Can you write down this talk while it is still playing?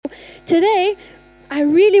today, I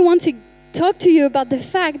really want to talk to you about the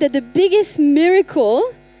fact that the biggest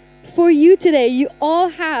miracle for you today, you all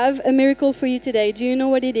have a miracle for you today. Do you know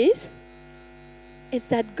what it is? It's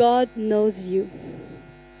that God knows you.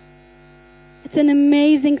 It's an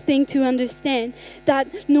amazing thing to understand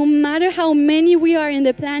that no matter how many we are in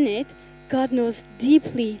the planet, God knows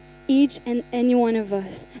deeply each and any one of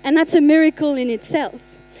us. And that's a miracle in itself.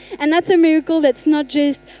 And that's a miracle that's not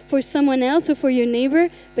just for someone else or for your neighbor,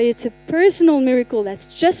 but it's a personal miracle that's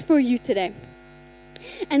just for you today.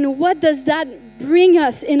 And what does that bring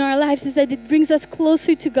us in our lives is that it brings us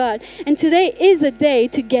closer to God. And today is a day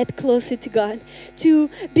to get closer to God, to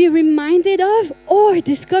be reminded of or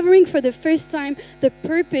discovering for the first time the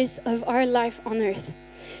purpose of our life on earth,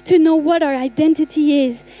 to know what our identity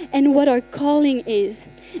is and what our calling is.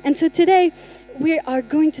 And so today we are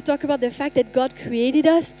going to talk about the fact that God created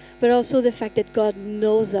us, but also the fact that God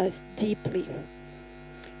knows us deeply.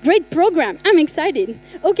 Great program. I'm excited.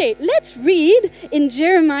 Okay, let's read in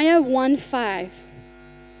Jeremiah 1:5.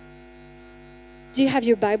 Do you have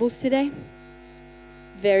your Bibles today?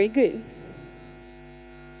 Very good.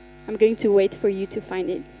 I'm going to wait for you to find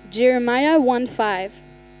it. Jeremiah 1:5.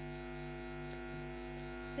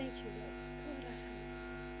 Thank you, Lord.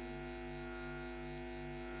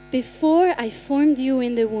 Before I formed you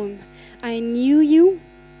in the womb, I knew you,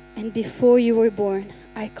 and before you were born,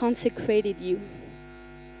 I consecrated you.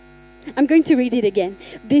 I'm going to read it again.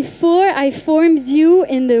 Before I formed you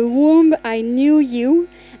in the womb, I knew you,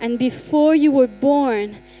 and before you were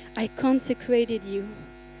born, I consecrated you.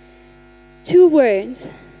 2 words.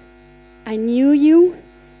 I knew you,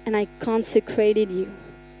 and I consecrated you.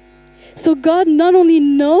 So God not only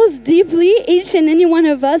knows deeply each and any one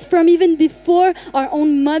of us from even before our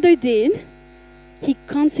own mother did, He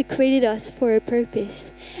consecrated us for a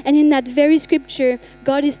purpose. And in that very scripture,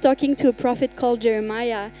 God is talking to a prophet called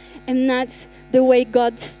Jeremiah. And that's the way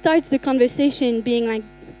God starts the conversation, being like,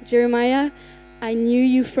 Jeremiah, I knew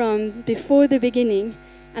you from before the beginning,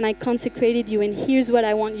 and I consecrated you, and here's what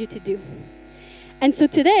I want you to do. And so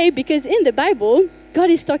today, because in the Bible,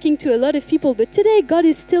 God is talking to a lot of people, but today God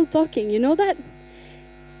is still talking, you know that?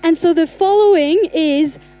 And so the following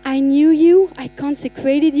is, I knew you, I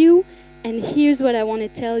consecrated you, and here's what I want to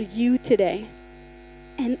tell you today.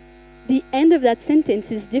 And the end of that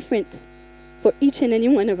sentence is different for each and any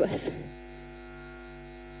one of us,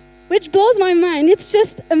 which blows my mind. It's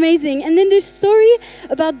just amazing. And then there's a story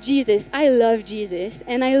about Jesus. I love Jesus,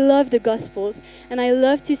 and I love the Gospels, and I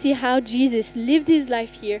love to see how Jesus lived his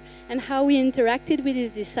life here and how he interacted with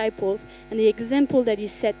his disciples and the example that he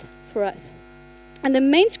set for us. And the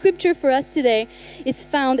main scripture for us today is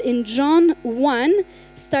found in John 1,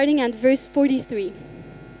 starting at verse 43.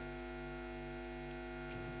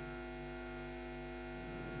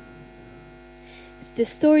 It's the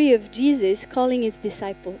story of Jesus calling his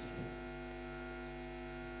disciples.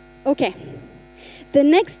 Okay. The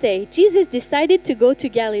next day, Jesus decided to go to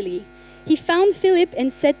Galilee. He found Philip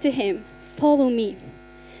and said to him, "Follow me."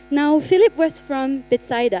 Now, Philip was from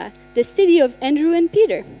Bethsaida, the city of Andrew and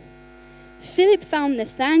Peter. Philip found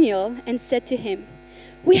Nathanael and said to him,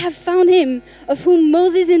 "We have found him of whom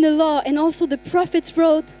Moses in the law and also the prophets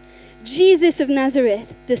wrote, Jesus of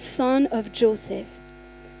Nazareth, the son of Joseph."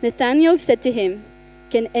 Nathanael said to him,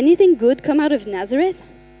 "Can anything good come out of Nazareth?"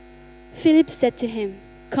 Philip said to him,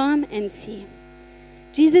 "Come and see."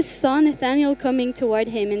 Jesus saw Nathanael coming toward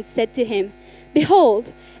him and said to him,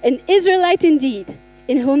 "Behold, an Israelite indeed,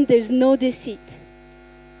 in whom there is no deceit."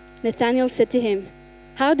 Nathanael said to him,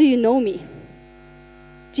 "How do you know me?"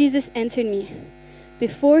 Jesus answered me,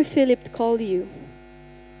 "Before Philip called you,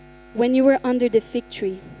 when you were under the fig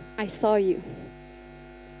tree, I saw you."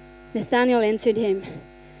 Nathanael answered him,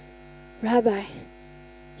 "Rabbi,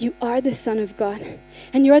 you are the Son of God,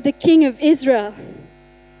 and you are the King of Israel."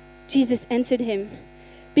 Jesus answered him,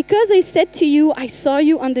 "Because I said to you, I saw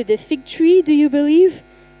you under the fig tree, do you believe?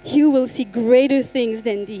 You will see greater things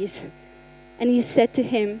than these." And he said to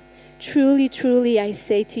him, "Truly, truly, I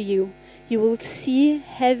say to you, you will see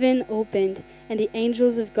heaven opened and the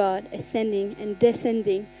angels of God ascending and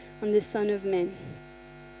descending on the Son of Man."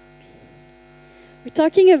 We're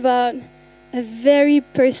talking about a very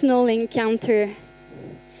personal encounter,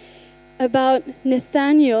 about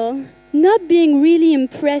Nathanael not being really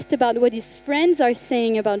impressed about what his friends are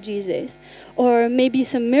saying about Jesus, or maybe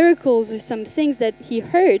some miracles or some things that he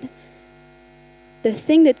heard. The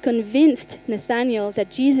thing that convinced Nathanael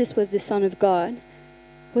that Jesus was the Son of God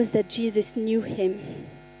was that Jesus knew him.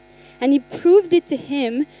 And he proved it to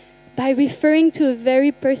him by referring to a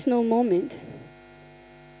very personal moment.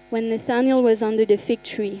 When Nathanael was under the fig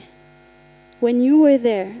tree, "When you were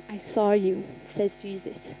there, I saw you," says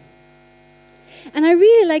Jesus. And I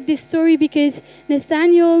really like this story because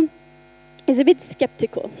Nathaniel is a bit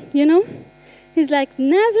skeptical, you know? He's like,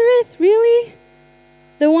 Nazareth, really?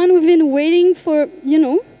 The one we've been waiting for, you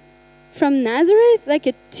know, from Nazareth, like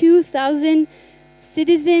a 2,000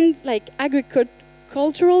 citizen, like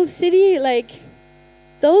agricultural city, like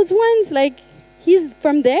those ones, like he's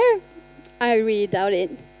from there? I really doubt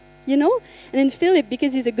it, you know? And then Philip,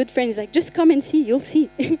 because he's a good friend, he's like, just come and see, you'll see.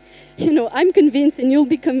 You know, I'm convinced and you'll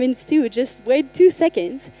be convinced too, just wait 2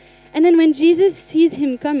 seconds. And then when Jesus sees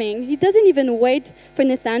him coming, he doesn't even wait for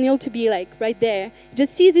Nathanael to be like right there. He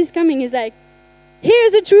just sees he's coming, he's like,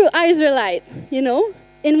 here's a true Israelite, you know,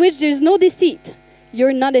 in which there's no deceit.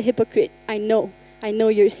 You're not a hypocrite. I know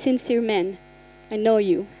you're a sincere man. I know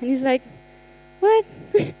you. And he's like, what?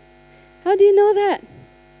 How do you know that?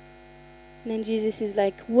 And then Jesus is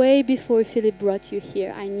like, way before Philip brought you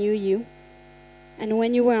here, I knew you. And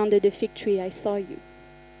when you were under the fig tree, I saw you.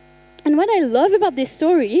 And what I love about this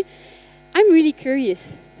story, I'm really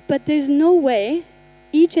curious, but there's no way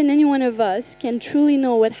each and any one of us can truly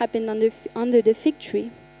know what happened under the fig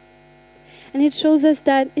tree. And it shows us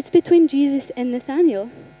that it's between Jesus and Nathanael.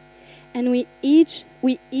 And we each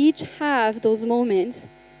have those moments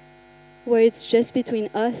where it's just between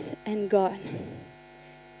us and God.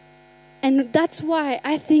 And that's why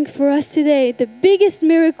I think for us today, the biggest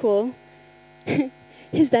miracle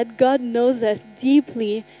is that God knows us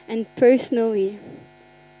deeply and personally.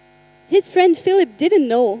 His friend Philip didn't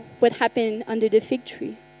know what happened under the fig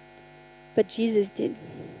tree, but Jesus did.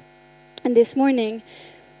 And this morning,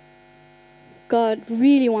 God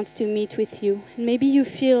really wants to meet with you. And maybe you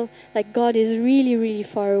feel like God is really, really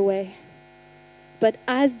far away. But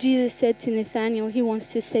as Jesus said to Nathanael, he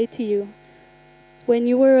wants to say to you, when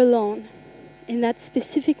you were alone, in that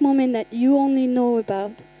specific moment that you only know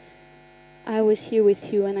about, I was here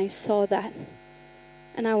with you and I saw that.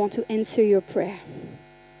 And I want to answer your prayer.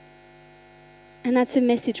 And that's a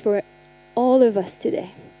message for all of us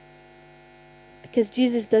today. Because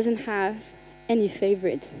Jesus doesn't have any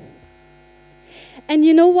favorites. And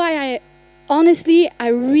you know why I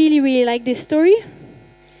really, really like this story?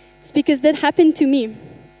 It's because that happened to me.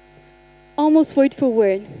 Almost word for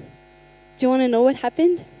word. Do you want to know what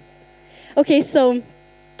happened? Okay, so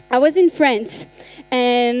I was in France,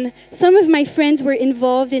 and some of my friends were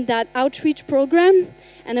involved in that outreach program,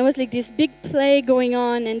 and there was like this big play going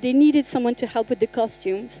on, and they needed someone to help with the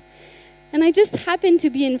costumes. And I just happened to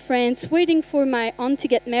be in France waiting for my aunt to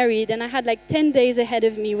get married, and I had like 10 days ahead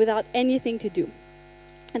of me without anything to do.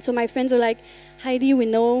 And so my friends are like, Heidi, we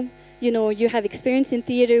know, you have experience in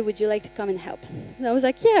theater, would you like to come and help? And I was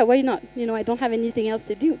like, yeah, why not? I don't have anything else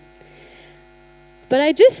to do. But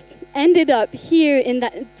I just ended up here in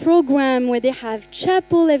that program where they have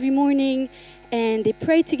chapel every morning and they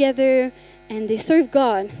pray together and they serve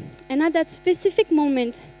God. And at that specific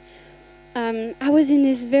moment, I was in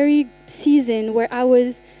this very season where I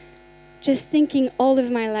was just thinking all of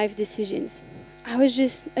my life decisions. I was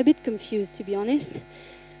just a bit confused, to be honest.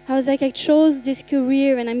 I was like, I chose this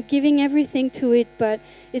career and I'm giving everything to it, but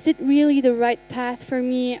is it really the right path for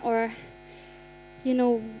me? Or,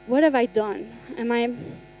 what have I done? Am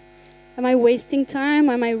I wasting time?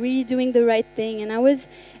 Am I really doing the right thing? And I was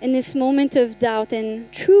in this moment of doubt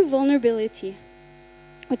and true vulnerability,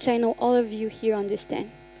 which I know all of you here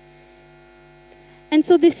understand. And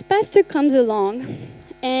so this pastor comes along,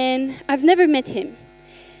 and I've never met him.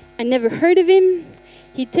 I never heard of him.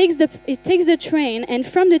 He takes the train, and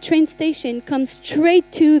from the train station comes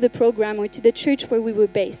straight to the program or to the church where we were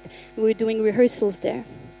based. We were doing rehearsals there.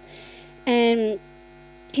 And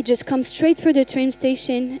he just comes straight for the train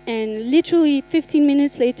station, and literally 15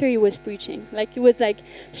 minutes later he was preaching. Like, it was like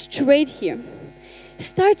straight here.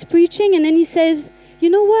 Starts preaching, and then he says, you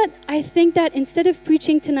know what? I think that instead of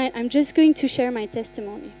preaching tonight, I'm just going to share my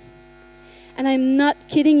testimony. And I'm not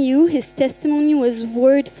kidding you, his testimony was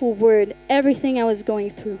word for word, everything I was going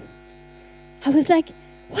through. I was like,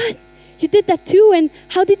 what? You did that too? And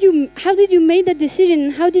how did you make that decision?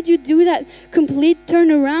 And how did you do that complete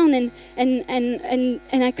turnaround?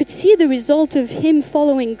 And I could see the result of him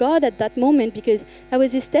following God at that moment, because that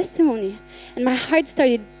was his testimony. And my heart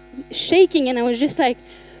started shaking, and I was just like,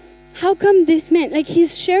 how come this man, like,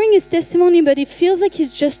 he's sharing his testimony, but it feels like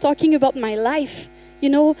he's just talking about my life.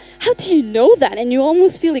 How do you know that? And you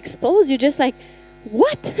almost feel exposed. You're just like,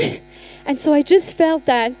 what? And so I just felt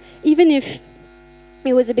that even if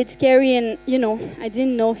it was a bit scary and, I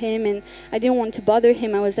didn't know him and I didn't want to bother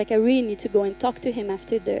him, I was like, I really need to go and talk to him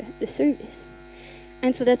after the service.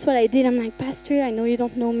 And so that's what I did. I'm like, Pastor, I know you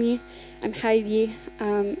don't know me. I'm Heidi.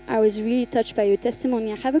 I was really touched by your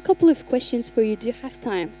testimony. I have a couple of questions for you. Do you have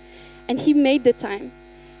time? And he made the time.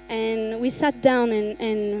 And we sat down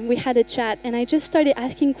and we had a chat. And I just started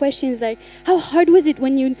asking questions like, how hard was it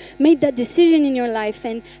when you made that decision in your life?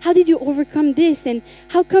 And how did you overcome this? And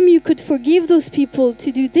how come you could forgive those people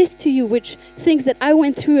to do this to you, which things that I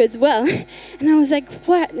went through as well. And I was like,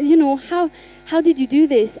 what? How did you do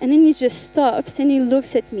this? And then he just stops and he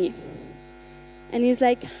looks at me. And he's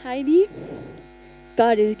like, Heidi,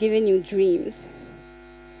 God is giving you dreams.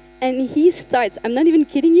 And he starts, I'm not even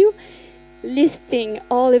kidding you, listing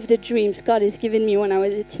all of the dreams God has given me when I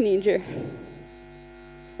was a teenager.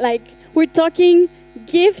 Like, we're talking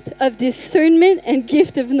gift of discernment and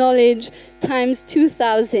gift of knowledge times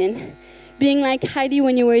 2,000. Being like, Heidi,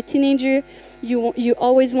 when you were a teenager, you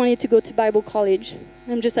always wanted to go to Bible college.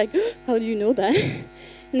 And I'm just like, how do you know that? And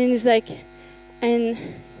then he's like, and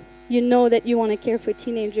you know that you want to care for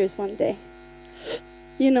teenagers one day.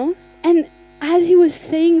 And as he was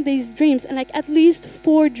saying these dreams, and like at least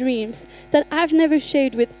 4 dreams that I've never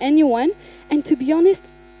shared with anyone, and to be honest,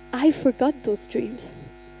 I forgot those dreams.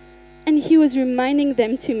 And he was reminding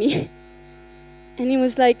them to me. And he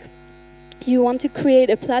was like, you want to create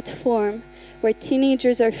a platform where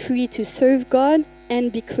teenagers are free to serve God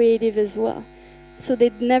and be creative as well. So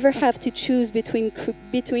they'd never have to choose between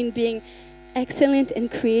being excellent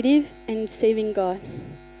and creative and saving God.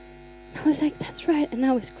 I was like, that's right. And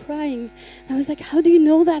I was crying. And I was like, how do you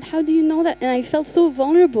know that? How do you know that? And I felt so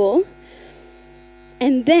vulnerable.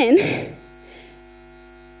 And then,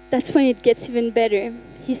 that's when it gets even better.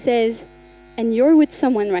 He says, and you're with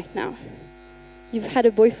someone right now. You've had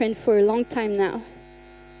a boyfriend for a long time now.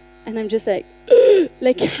 And I'm just like,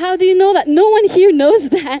 how do you know that? No one here knows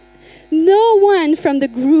that. No one from the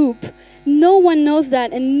group, no one knows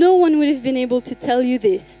that. And no one would have been able to tell you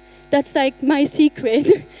this. That's like my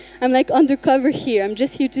secret. I'm like undercover here. I'm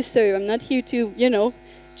just here to serve. I'm not here to,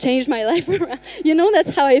 change my life around.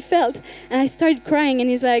 That's how I felt. And I started crying and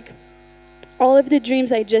he's like, all of the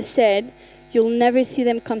dreams I just said, you'll never see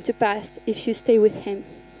them come to pass if you stay with him.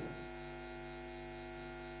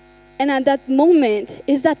 And at that moment,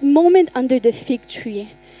 is that moment under the fig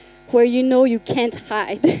tree where you can't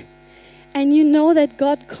hide. And you know that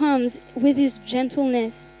God comes with his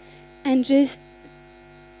gentleness and just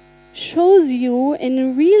shows you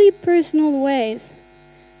in really personal ways,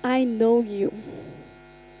 I know you.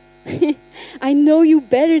 I know you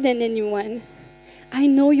better than anyone. I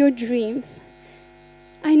know your dreams.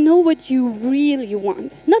 I know what you really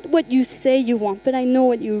want. Not what you say you want, but I know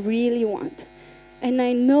what you really want. And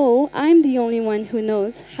I know I'm the only one who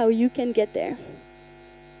knows how you can get there.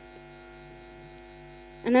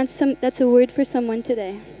 And that's a word for someone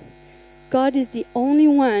today. God is the only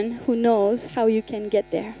one who knows how you can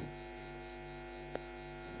get there.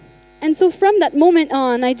 And so from that moment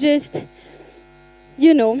on, I just,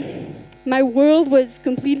 my world was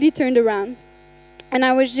completely turned around. And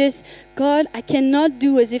I was just, God, I cannot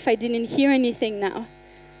do as if I didn't hear anything now.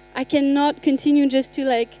 I cannot continue just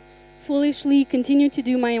to foolishly continue to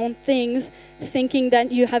do my own things, thinking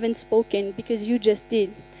that you haven't spoken because you just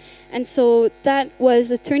did. And so that was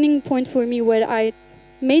a turning point for me where I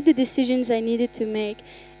made the decisions I needed to make.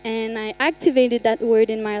 And I activated that word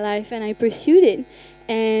in my life and I pursued it.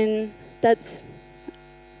 And that's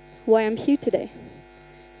why I'm here today.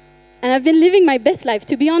 And I've been living my best life.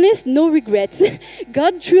 To be honest, no regrets.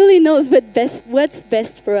 God truly knows what's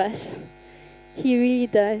best for us. He really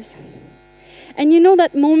does. And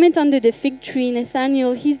that moment under the fig tree,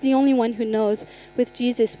 Nathaniel, he's the only one who knows with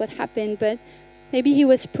Jesus what happened. But maybe he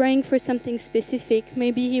was praying for something specific.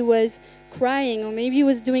 Maybe he was crying, or maybe he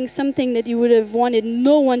was doing something that he would have wanted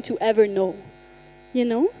no one to ever know.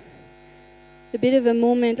 A bit of a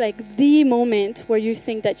moment, like the moment where you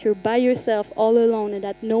think that you're by yourself all alone and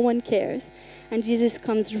that no one cares. And Jesus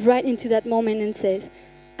comes right into that moment and says,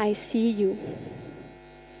 I see you.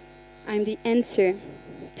 I'm the answer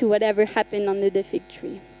to whatever happened under the fig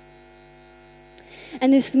tree.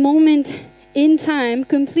 And this moment in time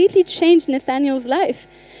completely changed Nathaniel's life.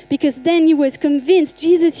 Because then he was convinced,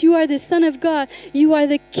 Jesus, you are the Son of God. You are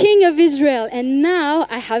the King of Israel. And now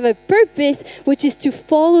I have a purpose, which is to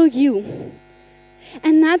follow you.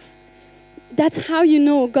 And that's how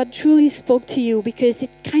God truly spoke to you, because it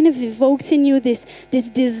kind of evokes in you this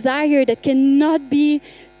desire that cannot be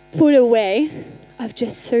put away of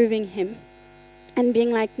just serving him. And being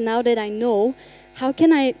like, now that I know, how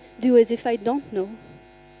can I do as if I don't know?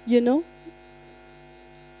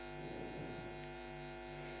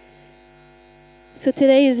 So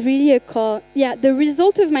today is really a call. Yeah, the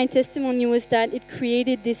result of my testimony was that it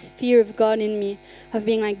created this fear of God in me, of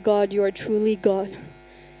being like, God, you are truly God.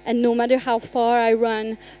 And no matter how far I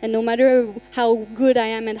run, and no matter how good I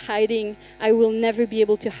am at hiding, I will never be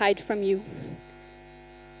able to hide from you.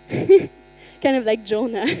 kind of like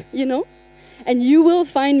Jonah, you know? And you will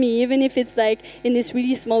find me, even if it's like in this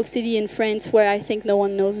really small city in France where I think no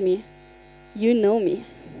one knows me. You know me.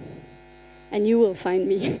 And you will find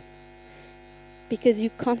me. Because you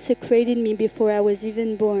consecrated me before I was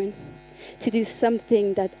even born to do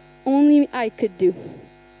something that only I could do.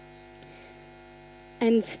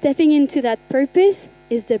 And stepping into that purpose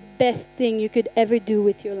is the best thing you could ever do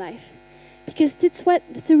with your life. Because that's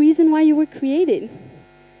the reason why you were created.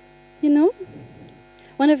 You know?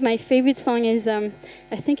 One of my favorite songs is, I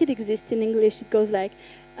think it exists in English. It goes like,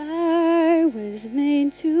 I was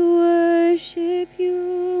made to worship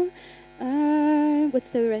you.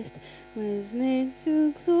 What's the rest? Was made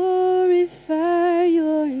to glorify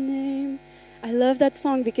your name. I love that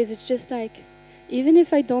song because it's just like, even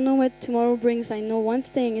if I don't know what tomorrow brings, I know one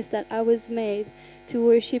thing is that I was made to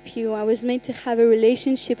worship you. I was made to have a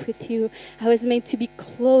relationship with you. I was made to be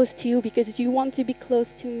close to you because you want to be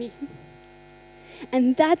close to me.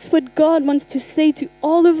 And that's what God wants to say to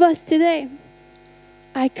all of us today.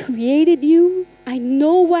 I created you. I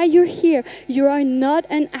know why you're here. You are not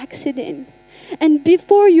an accident. And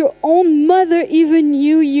before your own mother even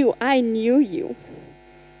knew you, I knew you.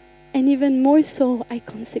 And even more so, I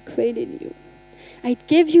consecrated you. I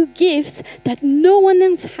gave you gifts that no one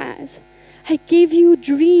else has. I gave you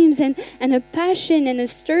dreams and a passion and a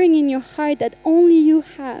stirring in your heart that only you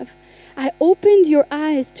have. I opened your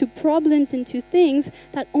eyes to problems and to things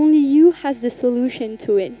that only you has the solution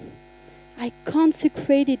to it. I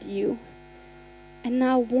consecrated you. And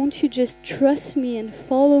now won't you just trust me and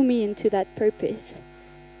follow me into that purpose?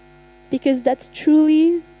 Because that's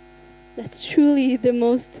truly the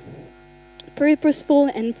most purposeful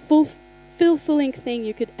and fulfilling thing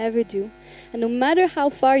you could ever do. And no matter how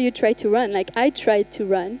far you try to run, like I tried to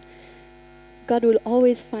run, God will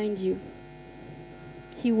always find you.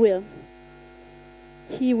 He will.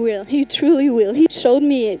 He will. He truly will. He showed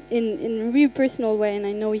me it in a real personal way, and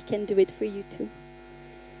I know He can do it for you too.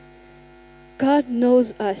 God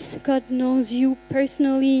knows us. God knows you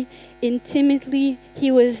personally, intimately.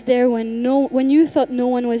 He was there when you thought no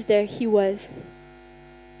one was there. He was.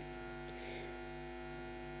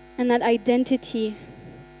 And that identity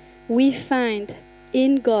we find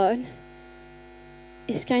in God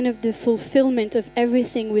is kind of the fulfillment of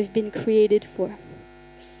everything we've been created for.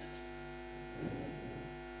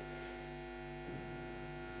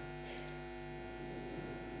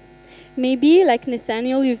 Maybe, like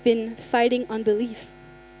Nathaniel, you've been fighting unbelief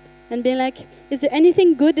and been like, is there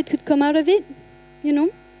anything good that could come out of it? You know?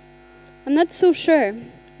 I'm not so sure.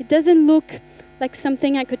 It doesn't look like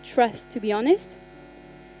something I could trust, to be honest.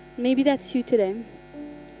 Maybe that's you today.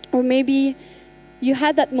 Or maybe you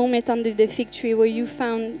had that moment under the fig tree where you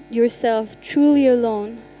found yourself truly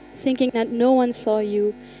alone, thinking that no one saw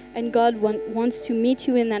you, and God wants to meet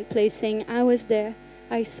you in that place, saying, I was there.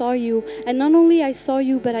 I saw you, and not only I saw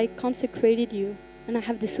you, but I consecrated you, and I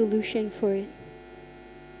have the solution for it.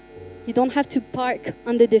 You don't have to park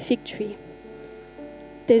under the fig tree.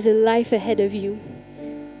 There's a life ahead of you.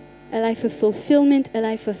 A life of fulfillment, a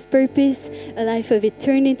life of purpose, a life of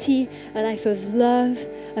eternity, a life of love,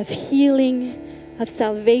 of healing, of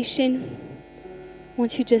salvation.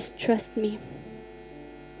 Won't you just trust me?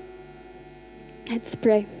 Let's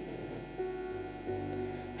pray.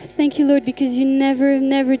 Thank you, Lord, because you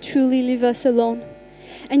never truly leave us alone.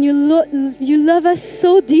 And you love us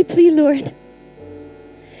so deeply, Lord.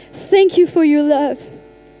 Thank you for your love.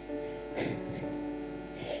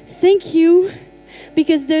 Thank you,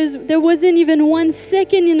 because there wasn't even 1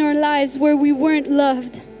 second in our lives where we weren't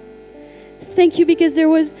loved. Thank you, because there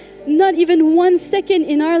was not even 1 second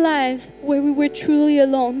in our lives where we were truly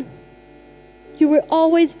alone. You were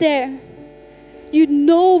always there. You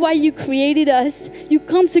know why you created us. You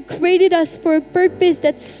consecrated us for a purpose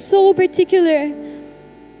that's so particular.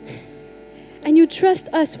 And you trust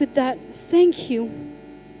us with that. Thank you.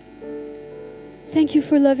 Thank you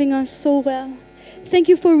for loving us so well. Thank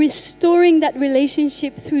you for restoring that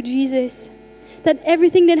relationship through Jesus. That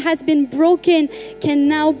everything that has been broken can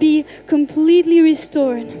now be completely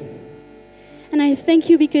restored. And I thank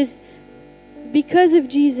you because of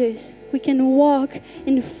Jesus, we can walk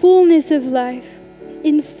in fullness of life,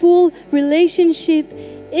 in full relationship,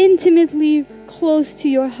 intimately close to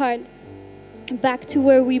your heart, back to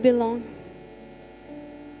where we belong.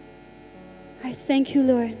 I thank you,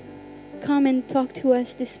 Lord. Come and talk to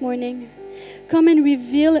us this morning. Come and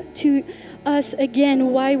reveal to us again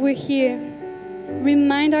why we're here.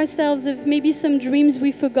 Remind ourselves of maybe some dreams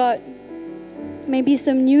we forgot. Maybe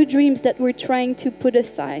some new dreams that we're trying to put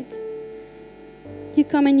aside. You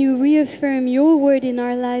come and you reaffirm your word in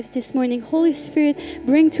our lives this morning. Holy Spirit,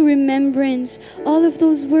 bring to remembrance all of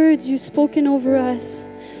those words you've spoken over us.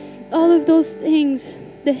 All of those things,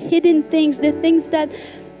 the hidden things, the things that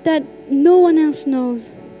no one else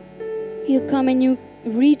knows. You come and you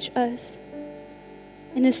reach us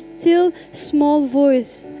in a still small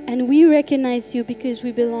voice, and we recognize you because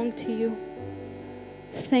we belong to you.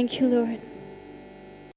 Thank you, Lord.